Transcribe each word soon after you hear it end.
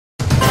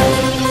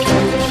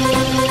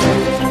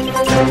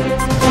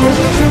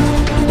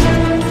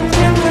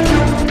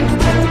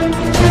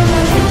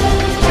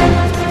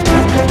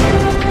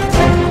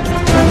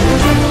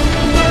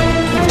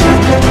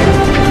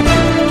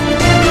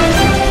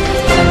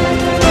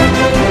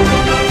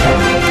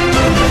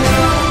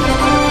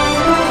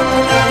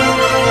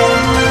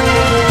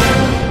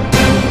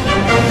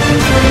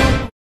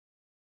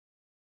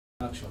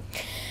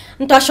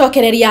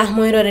Ntwacokereria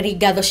mwiroreri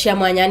ngatho cia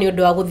mwanya ni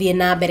undu wa guthie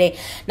na mbere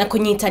na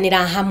kunyitanira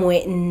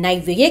hamwe na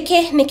ithu.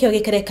 Giki nikio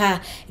gikereka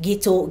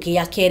gitu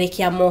gia keri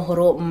kia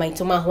mohoro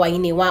maitu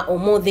mahwaini wa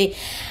umuthi,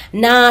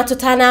 na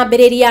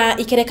tutanambiriria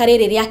ikereka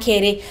riri ria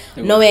keri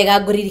no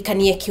wega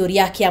nguririkanie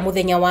kiuria kia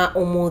muthenya wa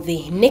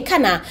umuthi ni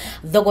kana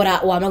thogora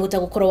wa maguta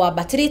gukorwo wa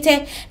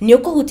batirite ni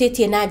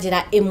ukuhutitie na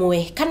njira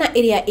imwe kana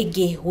iria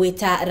ingi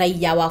gwita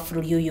raia wa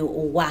bururi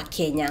uyu wa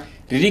Kenya.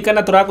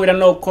 Ririkana turakwira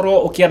no ukorwo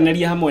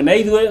ukiarneria hamwe na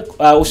ithwe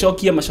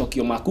ucokie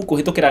macokio maku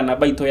kuhitukira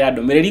namba itu ya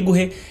ndomereri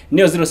nguhi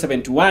ni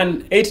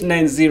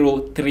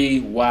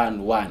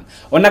 0718903311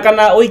 ona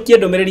kana uikie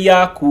ndomereri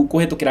yaku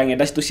kuhitukira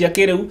ngenda citu cia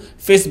kiriu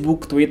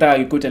Facebook twita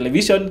Gikuyu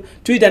Television,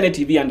 Twitter ni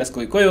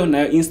TV_Gikuyu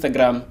na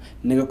Instagram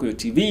ni Gikuyu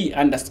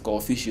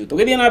TV_official.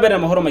 Tugithia na mbere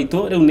mahoro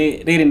maitu riu ni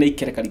riri ni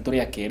ikereka ritu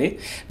ria keri.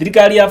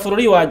 Thirikari ya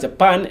bururi wa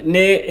Japan ni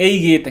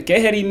eigite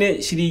keheri-ini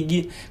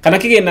ciringi kana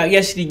kigina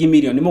gia ciringi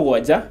milioni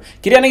 7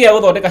 kiria ni gia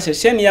guthondeka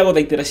ceceni ya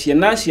guthaitira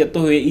ciana cia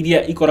tuhwe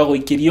iria ikoragwo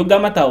ikirio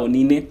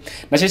mataoni-ini,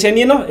 na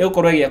ceceni ino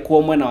igukorwo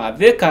giakwo mwena wa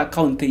Thika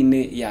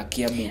kaunti-ini ya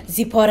Kiambu.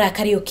 Zipora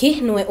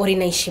Kariuki niwe uri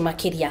na ici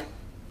makiria.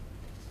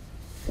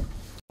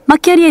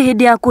 Makeria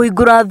hindi ya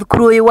kuhingura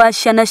thukuru uyu wa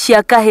ciana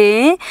cia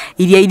kahe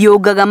iria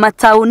iriungaga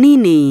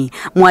mataoni-ini.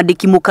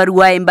 Mwandiki mukaru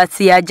wa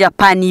embassy ya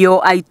Japan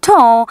yo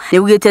Aito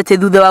niugite ati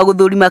thutha wa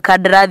guthurima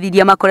kandarathi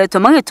iria makoretwo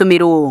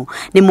magitumirwo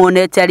ni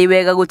monete ari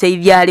wega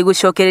guteithia hari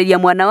gucokereria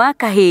mwana wa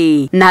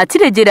kahe, na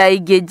hatire njira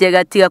ingi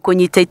njega tiga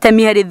kunyita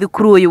itemi hari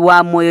thukuru uyu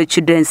wa Moyo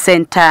Children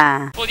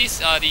Center. For this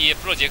the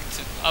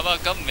project, our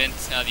government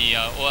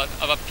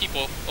our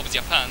people of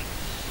Japan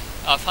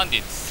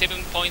funded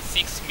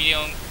 7.6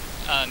 million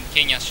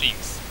Kenyan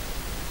shillings,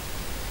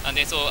 and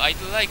so I'd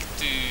like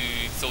to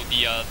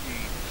the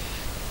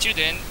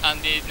children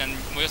and the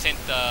Moyo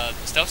Center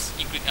staffs,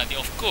 including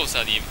of course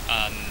the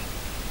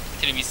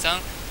television,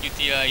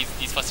 utilize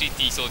this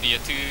facility so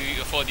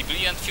for the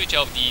brilliant future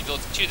of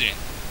those children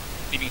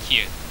living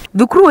here.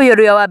 Thukuru uyu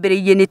ria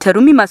wambiriirie ni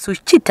Tarumi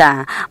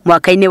Masuchita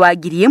mwaka-ini wa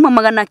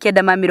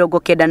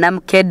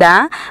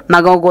 1999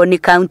 magogoni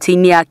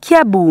kaunti-ini ya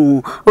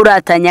Kiambu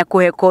uratanya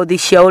kuhe kothi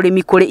cia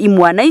urimi kuri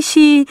imwana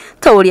ici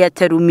ta uria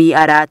Tarumi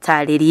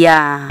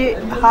aratariria.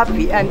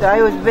 Happy and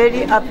I was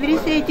very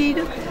appreciated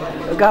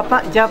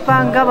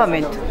Japan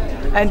government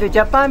and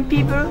Japan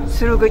people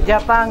through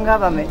Japan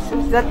government.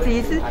 That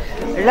is,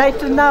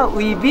 right now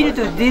we build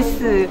this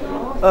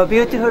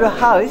beautiful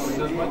house.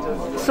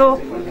 So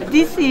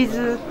this is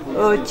the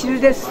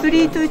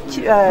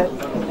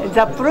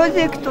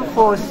project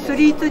for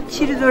street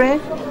children,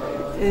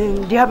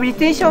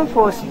 rehabilitation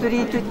for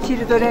street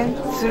children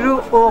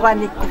through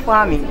organic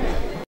farming.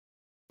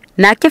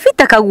 Na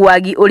Kefita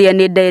Kaguagi uria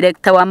ni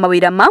director wa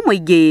mawira ma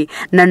muingi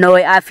na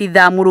noe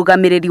afitha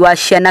murugamiriri wa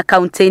ciana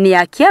kaunti-ini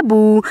ya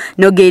Kiambu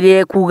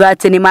nongeire kuga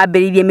ati ni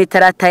mambiririe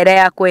mitaratara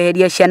ya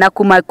kweheria ciana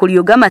kuma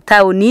kuriunga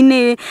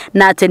mataoni-ini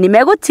na ati ni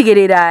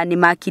megutigirira ni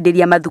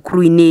makinderia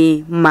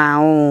mathukuru-ini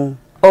mao.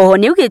 Oho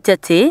ni ugite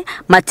ati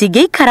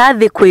matingeikara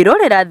thi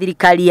kwirorera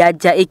thirikari ya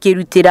nja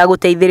ikirutira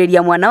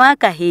guteithiriria mwana wa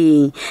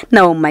kahi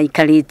na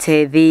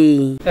maikarite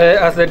thi.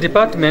 As a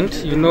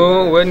department, you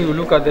know, when you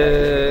look at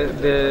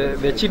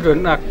the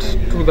Children Act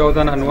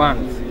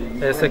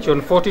 2001,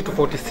 section 40 to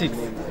 46,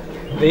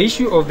 the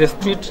issue of the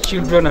street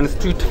children and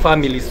street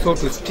families, so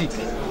to speak,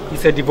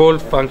 is a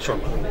devolved function.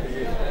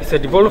 It's a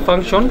devolved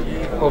function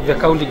of the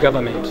county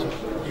government.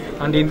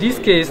 And in this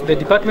case, the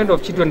Department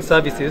of Children's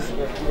Services,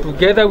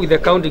 together with the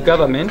county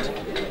government,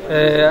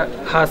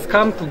 has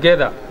come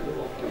together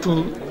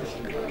to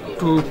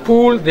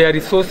pool their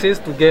resources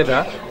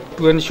together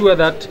to ensure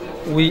that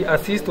we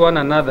assist one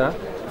another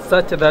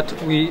such that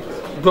we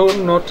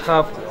do not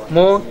have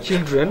more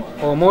children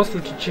or more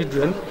street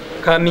children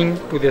coming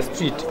to the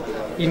street.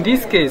 In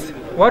this case,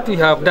 what we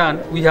have done,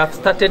 we have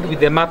started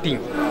with the mapping.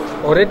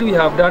 Already we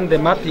have done the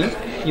mapping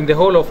in the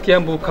whole of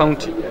Kiambu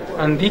County,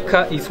 and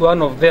Thika is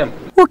one of them.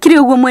 Ukiri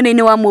uguo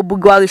mwena-ini wa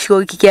mubunge wa gicigo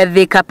giki kia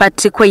Thika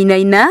Patrick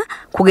Wainaina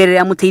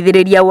kugerera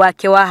muteithiriria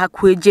wake wa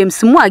hakuhi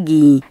James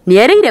Mwangi ni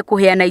ereire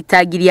kuheana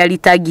itangiria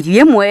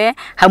litangiri 1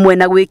 hamwe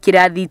na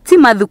gwikira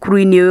thitima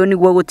thukuru-ini uyu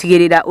niguo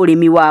gutigirira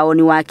urimi wao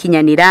ni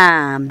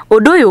wakinyanira.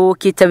 Undu uyu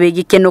ukite wi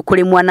gikeno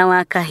kuri mwana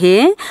wa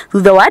kahi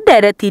thutha wa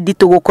ndereti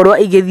nditu gukorwo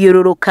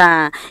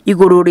igithiururuka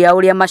iguru ria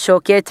uria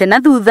macokete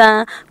na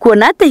thutha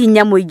kuona ati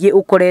hinya muingi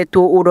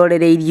ukoretwo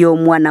urorereirio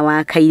mwana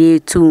wa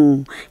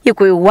kairitu.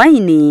 Gikuyu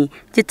waini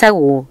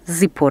jitago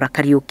Zipora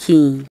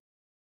Kariuki.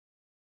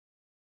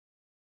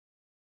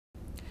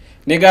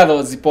 Nĩ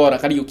ngatho Zipora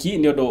Kariuki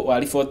nĩ ũndũ wa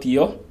riboti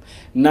iyo.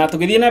 Na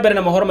tugithie na mbere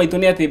na mohoro maitu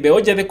ni ati mbeu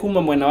njathe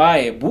kuma mwena wa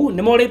Embu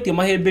ni moritio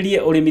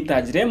mahimbirie urimi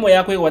ta njira imwe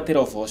ya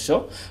kwigwatira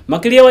uboco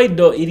makiria wa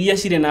indo iria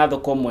cire na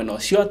thoko mwena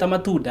ucio ta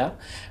matunda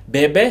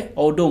bebe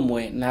o undu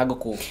umwe na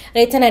nguku.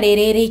 Ritana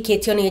riri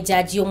rikitio ni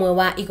jaji umwe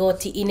wa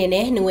igoti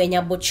inene niwe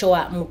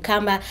Nyambochoa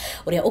Mukamba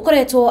uria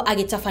ukoretwo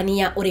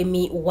agitabania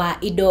urimi wa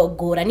indo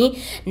ngurani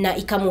na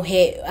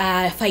ikamuhe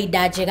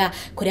faida njega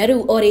kuria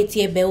riu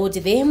oritie mbeu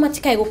njithe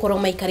matikae gukorwo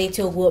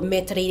maikarite uguo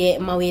metereire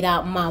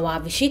mawira ma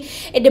wabici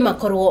ende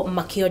makorwo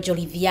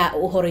makionjorithia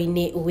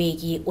uhoro-ini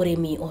wigi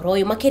urimi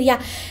oroyo makiria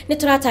ni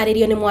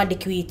turataririo ni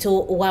mwandiki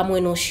witu wa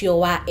mwena ucio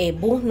wa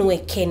Embu niwe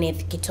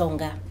Kenneth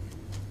Kitonga.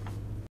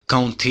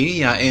 Kaunti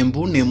ya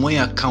Embu ni imwe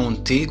ya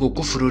kaunti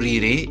guku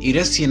bururire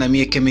iria ciina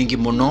mieke mingi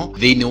muno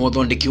thiini wa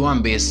uthondeki wa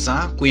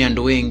mbeca kwi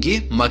andu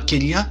wengi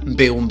makiria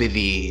mbeu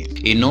mbithi.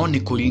 Ino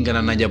ni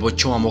kuringana na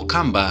Nyambochoa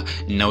Mukamba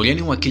na uria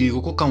ni wakili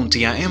guku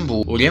kaunti ya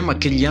Embu uria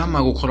makiria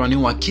magukorwa ni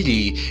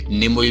wakili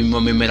ni murimi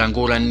wa mimera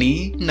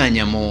ngurani na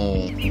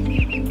nyamu.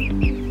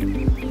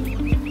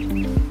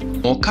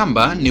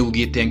 Mukamba ni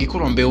ugite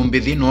angikorwo mbeu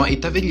mbithi no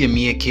itavirie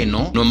mieke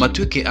ino no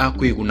matuike a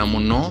kwiguna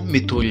muno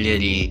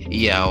miturire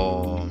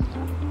yao.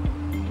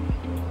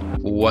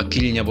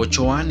 Wakili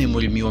Nyambochoa ni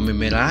murimi wa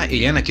mimera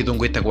iria na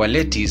kithungu itagwa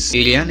lettuce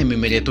iria ni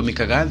mimera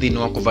itumikaga thiini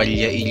wa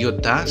kuvariria irio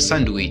ta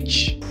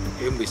sandwich.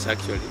 Embu is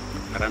actually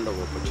a land of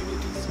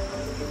opportunities.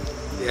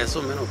 There are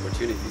so many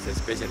opportunities,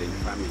 especially in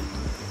farming.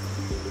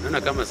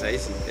 Naona kama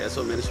saisi, there are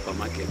so many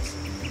supermarkets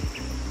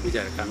which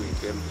are coming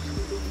to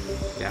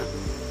Embu. Yeah?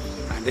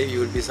 And then you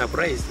will be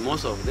surprised,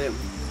 most of them,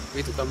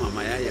 vitu kama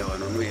mayai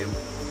wanunue Embu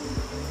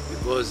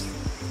because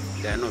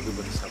there are no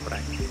people to supply.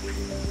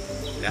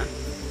 Yeah?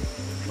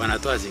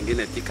 Wanatoa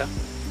zingine Thika.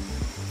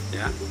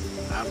 Yeah?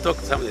 I've talked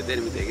to some, they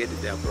tell me they get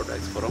their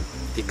products from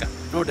Thika.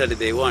 Not that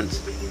they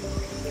want.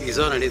 It's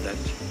only that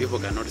people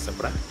cannot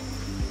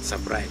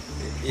supply.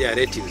 Yeah,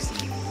 relatives.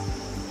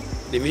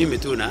 Ni mimi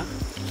tu na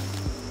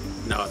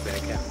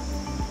wapelekea.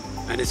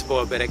 Na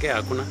nisipowapelekea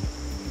hakuna.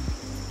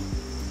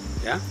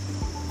 Yeah?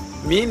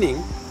 Meaning,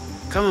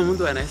 kama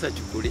mtu anaweza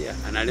chukulia,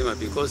 analima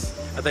because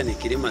hata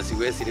nikilima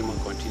siwezi lima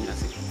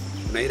continuously.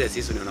 Na ile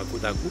season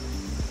unakuta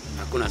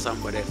hakuna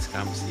somebody else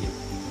comes in.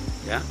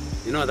 Yeah?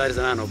 You know that is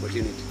an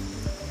opportunity.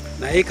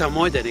 Na eka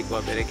moja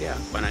nikiwapelekea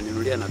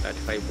wananinulia na 35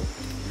 bob.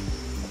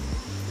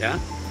 Yeah?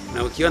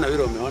 Na ukiona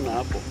vile umeona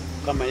hapo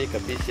kama hii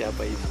kabichi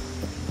hapa hivi.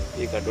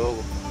 Hii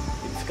kadogo.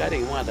 It's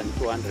carrying more than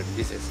 200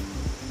 pieces.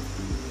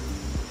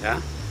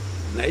 Yeah?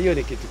 Na hiyo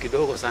ni kitu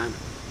kidogo sana.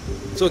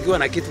 So ukiwa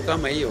na kitu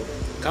kama hiyo,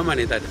 kama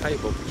ni 35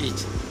 bob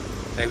each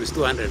times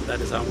 200,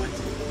 that is how much.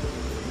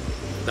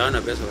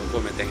 Daona pesa kwa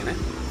umetengeneza.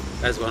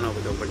 That's one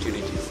of the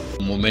opportunities.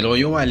 Mumera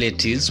uyu wa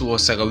lettuce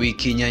wosaga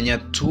wiki nyanya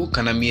tu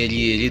kana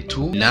mieri iri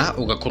tu na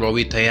ugakorwa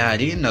wi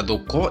tayari na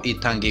thoko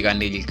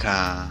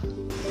itangiganirika.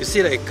 You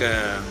see, like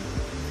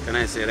can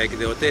I say, like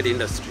the hotel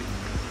industry,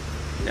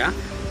 yeah,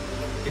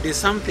 it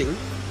is something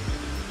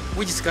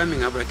which is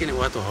coming up, lakini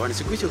watu hawani.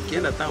 Siku hizo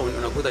ukienda town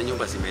unakuta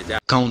nyumba zimejaa.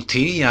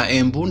 Kaunti ya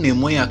Embu ni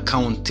imwe ya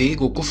kaunti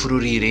guku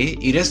bururire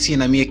iria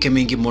ciina mieke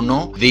mingi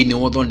muno thiini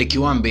wa uthondeki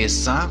wa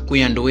mbeca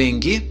kwi andu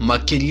wengi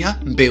makiria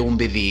mbeu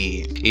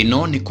mbithi.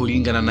 Ino ni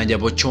kuringana na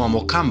Nyambochoa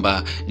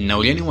Mukamba na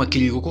uria ni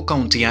wakili guku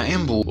kaunti ya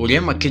Embu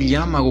uria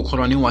makiria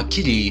magukorwa ni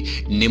wakili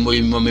ni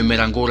murimi wa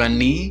mimera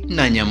ngurani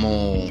na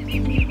nyamu.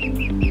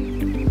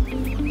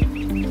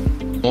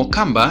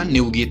 Mukamba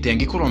ni ugite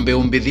angikorwo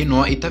mbeu mbithi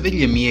no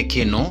itavirie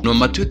mieke ino no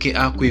matuike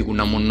a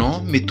kwiguna muno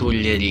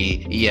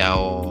miturire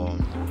yao.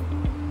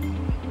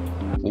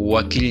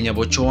 Wakili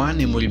Nyambochoa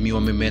ni murimi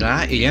wa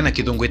mimera iria na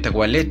kithungu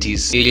itagwa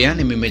lettuce iria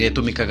ni mimera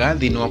itumikaga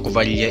thiini wa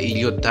kuvariria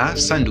irio ta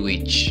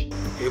sandwich.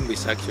 Embu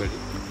is actually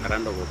a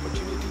land of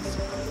opportunities.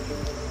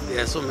 There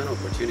are so many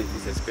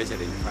opportunities,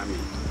 especially in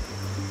farming.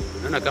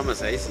 Naona kama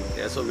saisi,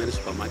 there are so many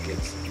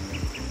supermarkets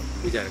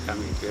which are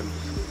coming to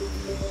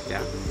Embu.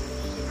 Yeah?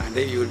 And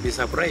then you will be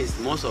surprised,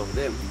 most of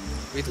them,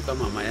 vitu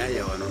kama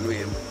mayai wanunue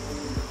Embu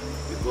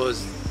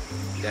because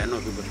there are no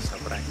people to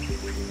supply.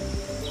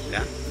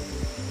 Yeah?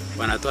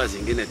 Wanatoa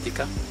zingine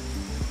Thika.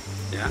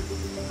 Yeah?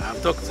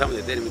 I've talked to some,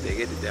 they tell me they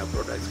get their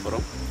products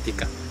from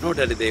Thika. Not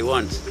that they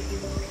want.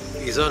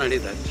 It's only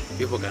that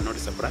people cannot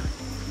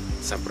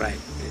supply.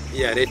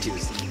 Yeah,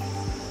 relatives.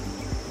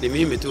 Ni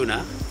mimi tu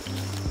na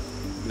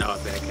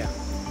wapelekea.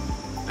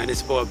 Na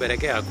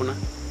nisipowapelekea hakuna.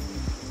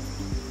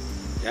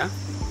 Yeah?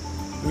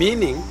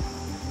 Meaning,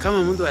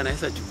 kama mtu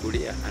anaweza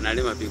chukulia,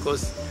 analima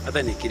because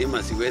hata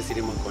nikilima siwezi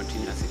lima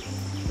continuously.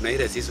 Na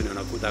ile season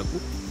unakuta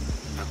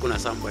hakuna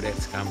somebody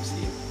else comes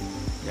in.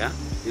 Yeah?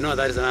 You know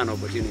that is an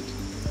opportunity.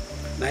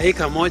 Na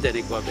eka moja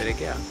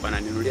nikiwapelekea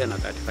wananinulia na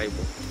 35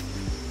 bob.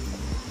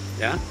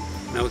 Yeah?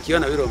 Na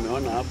ukiona vile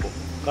umeona hapo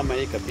kama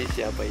hii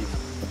kabichi hapa hivi.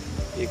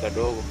 Hii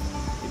kadogo.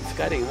 It's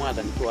carrying more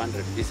than 200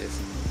 pieces.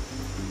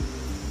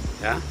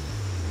 Yeah?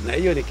 Na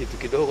hiyo ni kitu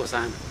kidogo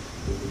sana.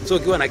 So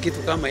ukiwa na kitu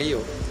kama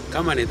hiyo,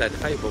 kama ni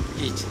 35 bob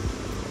each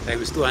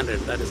times 200,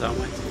 that is how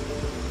much.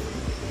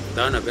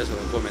 Daona pesa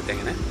kwa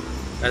umetengeneza.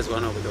 That's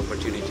one of the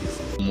opportunities.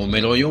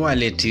 Mumero yo wa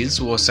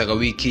lettuce wosaga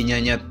wiki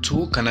nyanya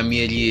tu kana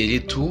mieri iri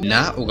tu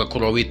na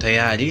ugakorwa wi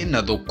tayari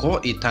na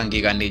thoko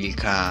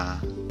itangiganirika.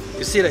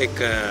 You see, like,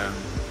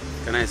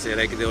 can I say,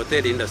 like the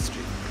hotel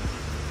industry,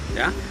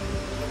 yeah?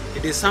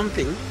 It is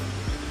something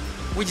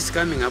which is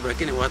coming up,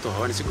 lakini watu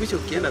hawana. Siku hizi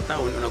ukienda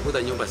town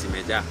unakuta nyumba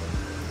zimejaa,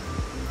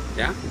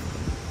 yeah?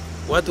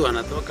 Watu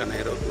wanatoka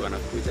Nairobi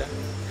wanakuja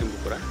Embu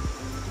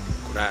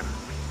kulala.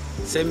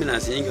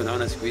 Seminars nyingi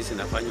unaona siku hizi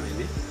zinafanywa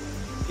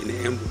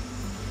in Embu.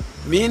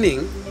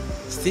 Meaning,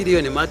 still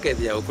hiyo ni market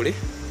ya ukuli.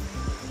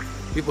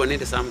 People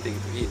need something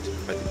to eat,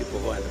 but people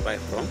who want to buy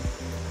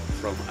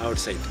from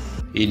outside.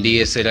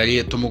 Indiye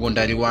serari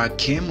tumugondari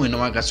wake mwena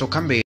wa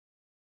gacoka mbere.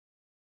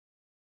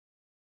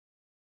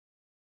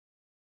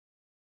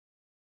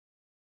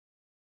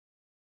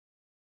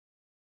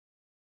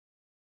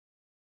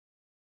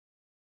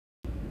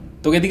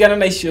 Tugithigana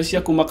na icio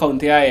cia kuma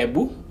kaunti ya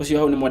Embu, ucio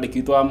hau ni mwandiki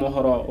witũ wa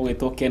mohoro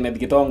ugitwo Kenneth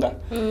Gitonga.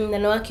 Na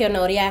no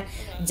akiona uria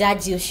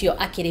jaji ucio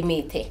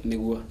akirimite.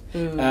 Niguo.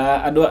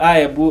 Andu a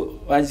Embu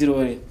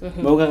Wanjiru ri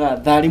maugaga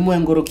thari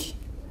mwenguruki.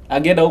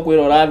 Angenda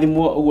gukwira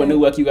urathimwo uguo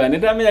niguo akiuga ni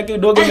ndamenya kiu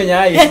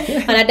ndungimenya ai.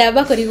 Ana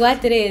ndamba kurigwa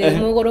atiriri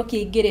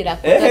muguruki ingirira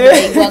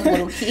kuigwa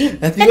nguruki.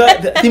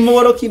 Ti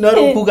muguruki no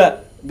rukuga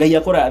Ngai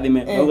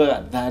akurathime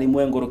maugaga thari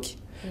mwenguruki.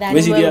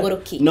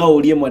 No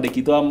urie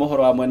mwandiki wa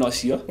mohoro wa mwena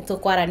ucio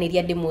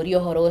tukwaraniria ndimurie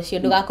uhoro ucio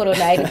ndugakorwo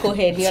nae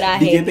kuheni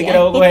urahenia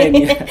ndigetekera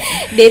guhenia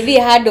ndithi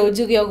handu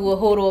njuge uguo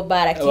hurwo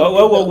baraki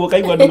uguo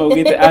kaigwa ndu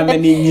maugite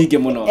ameni nyingi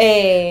muno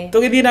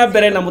tugithii na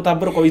mbere na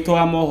mutamburuko witu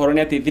wa mohoro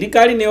ni ati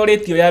thirikari ni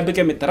uritio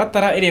yambike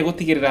mitaratara iria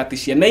gutigirira ati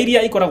ciana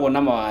iria ikoragwo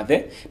na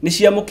mawathe ni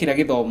ciamukira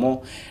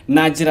githomo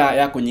na njira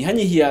ya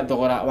kunyihanyihia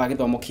thogora wa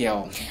githomo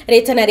kiao.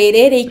 Ritana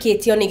riri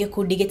rikitio ni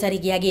gikundi gitari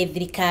gia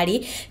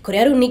githirikari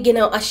kuria riu ningi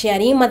nao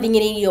aciari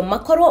mathinyiririo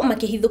makorwo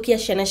makihithukia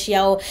ciana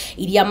ciao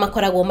iria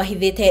makoragwo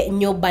mahithite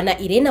nyumba na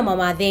iri na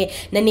mamathe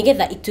na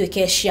nigetha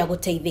ituike cia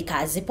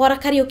guteithika. Zipora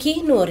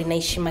Kariuki no ri na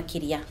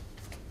ishimakiria.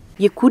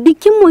 Gikundi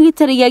kimwe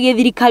gitari gia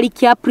githirikari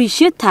kia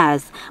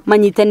Appreciators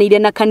manyitanire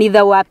na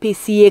kanitha wa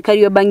PCA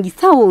Kariobangi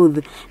South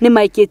ni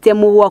maikite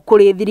muhwa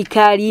kuri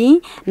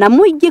thirikari na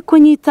muingi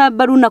kunyita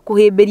baru na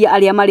kuhimbiria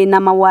aria mari na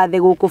mawathe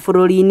guku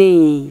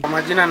bururi-ini.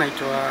 Majina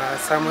naitwa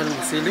Samuel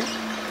Musili.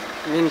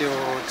 Mimi ndio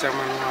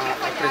chairman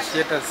wa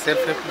Appreciators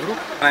Self-Help Group.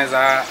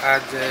 Naweza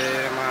aje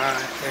ma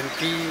MP,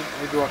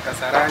 wa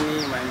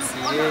Kasarani, ma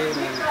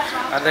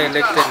MCA, other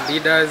elected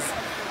leaders.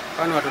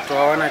 Wanu watoto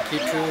hawana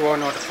kitu,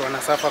 wanu watoto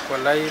wanasafa kwa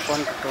life,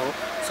 wanu watoto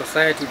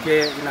society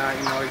pia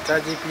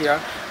inawahitaji pia.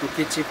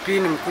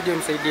 Mkichipini mkuje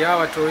msaidie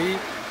hawa watoi,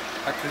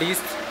 at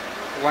least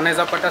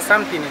wanaweza pata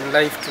something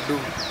in life to do.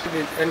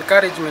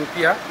 Encouragement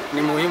pia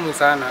ni muhimu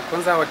sana.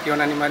 Kwanza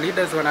wakiona ni ma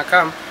leaders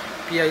wanakam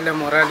pia ile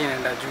morali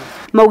inaenda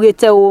juu.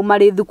 Maugite o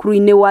mari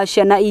thukuru-ini wa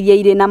ciana iria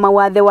ire na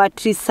mawathe wa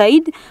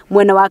Treeside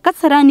mwena wa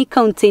Kasarani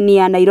county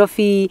ya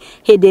Nairobi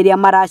hindi iria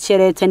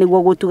maracerete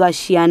niguo gutuga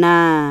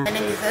ciana.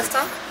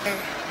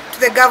 To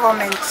the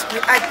government, we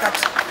urge that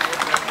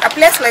a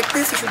place like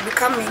this should be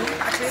coming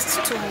at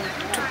least to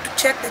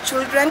check the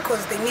children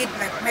because they need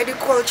like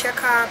medical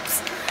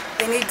checkups.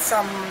 They need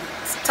some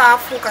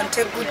staff who can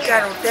take good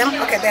care of them.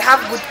 Okay, they have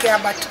good care,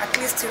 but at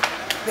least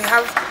they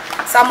have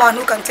someone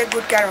who can take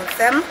good care of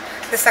them.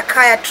 The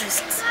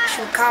psychiatrists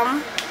should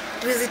come,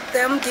 visit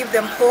them, give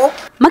them hope.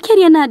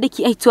 Makiria na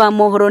andiki aitu wa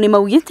mohoro ni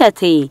maugite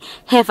ati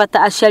he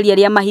bata aciari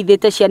aria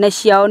mahithite ciana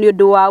ciao ni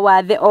undu wa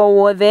wathe o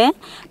wothe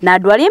na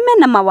andu aria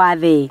mena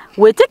mawathe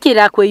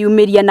gwitikira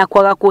kwiyumiria na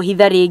kwaga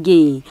kuhitha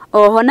ringi.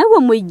 Oho naguo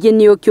muingi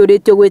ni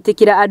ukiuritio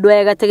gwitikira andu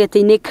aya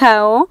gategete-ini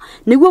kao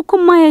niguo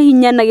kumahe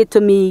hinya na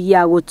gitumi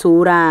gia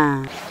gutura.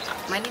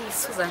 My name is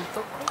Susan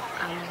Thoko.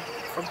 I'm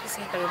from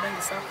PCA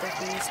Kariobangi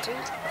South Ministry.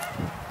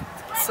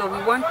 So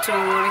we want to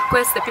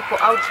request the people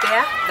out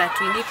there that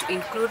we need to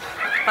include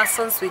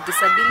persons with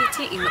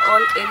disability in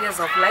all areas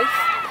of life.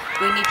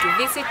 We need to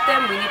visit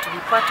them, we need to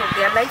be part of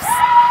their lives,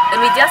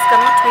 and we just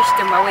cannot wish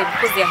them away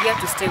because they are here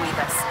to stay with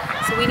us.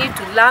 So we need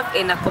to love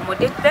and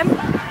accommodate them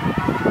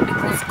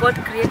because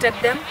God created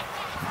them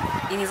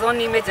in His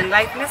own image and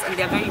likeness, and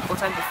they are very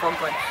important before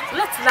God. So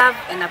let's love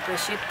and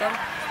appreciate them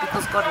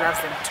because God loves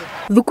them too.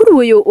 Thukuru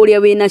uyu uria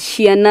wina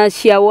ciana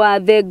cia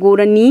wathe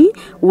ngurani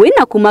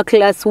wina kuma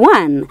class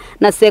 1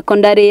 na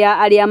secondary ya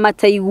aria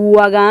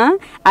mataiguaga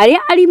aria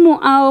arimu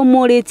ao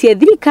moritie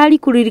thirikari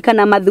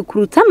kuririkana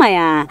mathukuru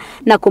tamaya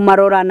na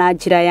kumarora na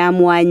njira ya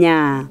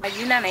mwanya.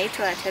 Majina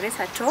naitwa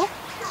Teresa To,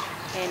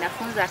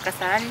 nafunza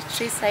Kasarani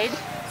Treeside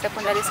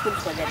Secondary School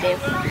for the Deaf.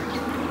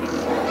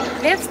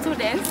 Deaf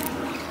students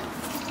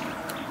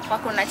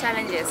wako na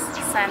challenges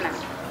sana.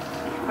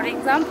 For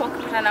example,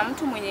 ukikutana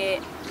mtu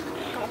mwenye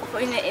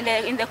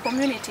in the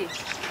community,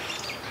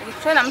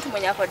 ukikutana mtu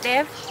mwenye ako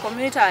deaf,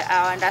 community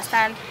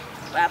understand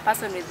a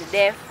person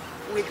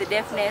with the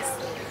deafness.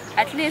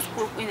 At least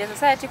in the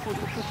society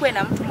kukuwe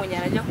na mtu mwenye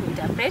anajua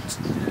kuinterpret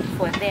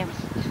for them.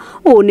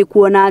 Ni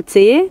kuona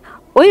ati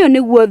Uyu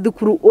niguo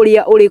thukuru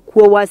uria uri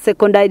kuo wa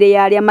secondary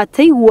ya aria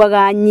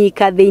mataiguaga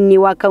nyika thiini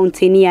wa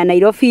kaunti ya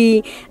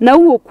Nairobi na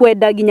uguo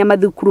kwenda ginya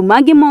mathukuru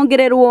mangi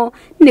mongererwo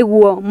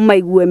niguo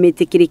maigue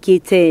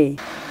metikirikite.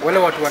 Wale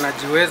watu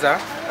wanajiweza,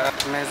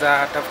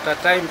 tunaweza tafuta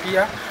time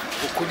pia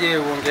ukuje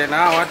uongee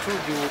na watu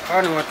juu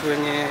hao ni watu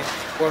wenye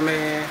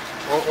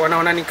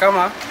wanaona ni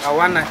kama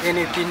hawana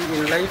anything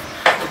in life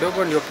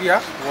kidogo, ndio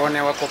pia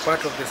waone wako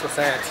part of the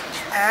society.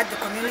 The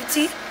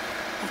community,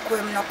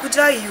 mkwe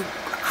mnakuja, you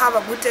have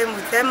a good time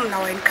with them,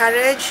 now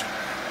encourage,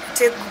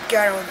 take good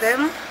care of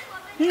them.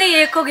 Ni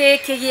gĩko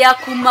gĩa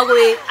kuma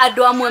gwĩ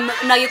andũ amwe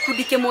na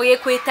gĩkundi kĩmwe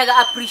gĩkwĩtaga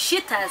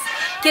appreciators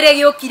kĩrĩa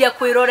gĩokire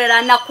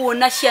kwĩrorera na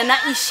kuona ciana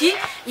ici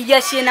iria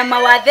ciĩna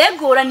mawathe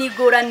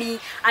ngũrani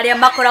arĩa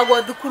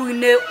makoragwo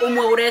thukuru-inĩ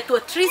ũmwe ũretwo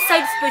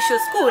Treeside Special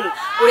School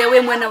ũrĩa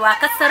wĩ mwena wa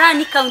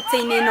Kasarani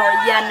kaunti-inĩ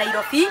ĩno ya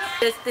Nairobi.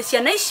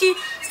 Ciana ici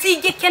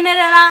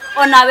cingĩkenerera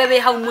onawe wĩ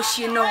hau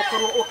mũciĩ no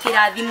ũkorwo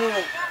ũkĩrathimwo.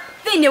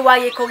 Thĩinĩ wa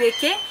gĩko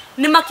gĩkĩ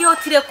ni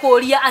makihotire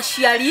kuria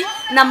aciari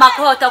na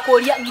makahota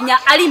kuria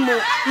ginya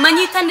arimu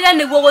manyitanire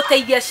niguo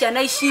guteithia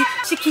ciana ici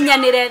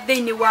cikinyanire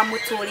thiini wa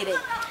muturire.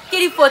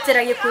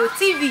 Kiripotera Gikuyu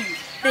TV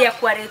ria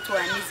kwaretwa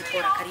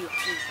Nizipora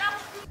Kariuki.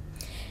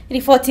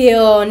 Riboti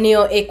yo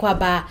niyo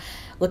ikwamba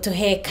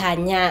gutuhe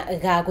kanya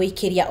ga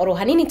guikiria oro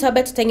hanini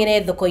twambe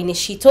tutengere thoko-ini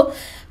citu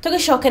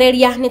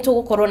tugicokereria ni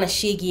tugukorwo na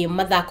cigi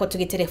mathako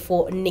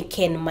tugiterefo ni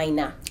Ken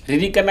Maina.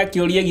 Ririkana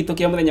kiuria gitu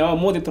kia muthenya wa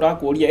muthi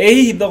turakuria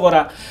hihi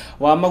thogora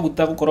wa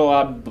maguta gukorwo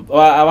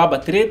wa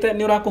batirite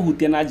ni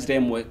urakuhutia na njira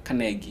imwe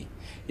kana ingi.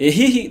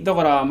 Hihi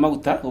thogora wa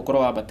maguta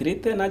gukorwo wa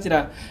batirite na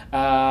njira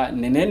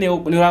nene ni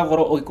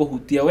urakorwo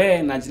ugikuhutia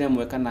we na njira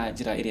imwe kana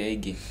njira iria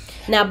ingi.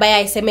 Namba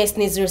ya SMS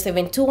ni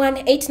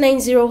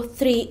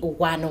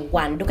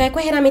 0721890311. Ndukae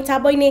kwehera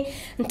mitambo-ini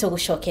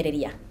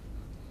ntugucokereria.